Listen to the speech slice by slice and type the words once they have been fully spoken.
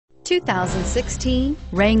2016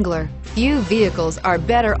 Wrangler. Few vehicles are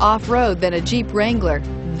better off-road than a Jeep Wrangler.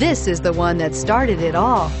 This is the one that started it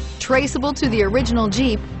all. Traceable to the original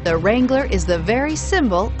Jeep, the Wrangler is the very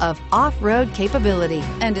symbol of off-road capability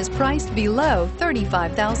and is priced below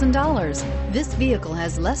 $35,000. This vehicle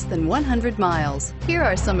has less than 100 miles. Here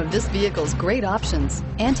are some of this vehicle's great options: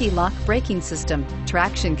 anti-lock braking system,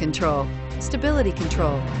 traction control, stability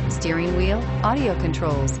control, steering wheel audio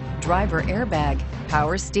controls, driver airbag,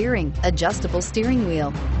 power steering, adjustable steering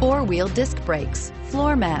wheel, four-wheel disc brakes,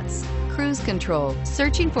 floor mats, cruise control.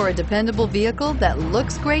 Searching for a dependable vehicle that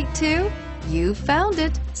looks great too? You found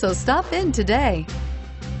it, so stop in today.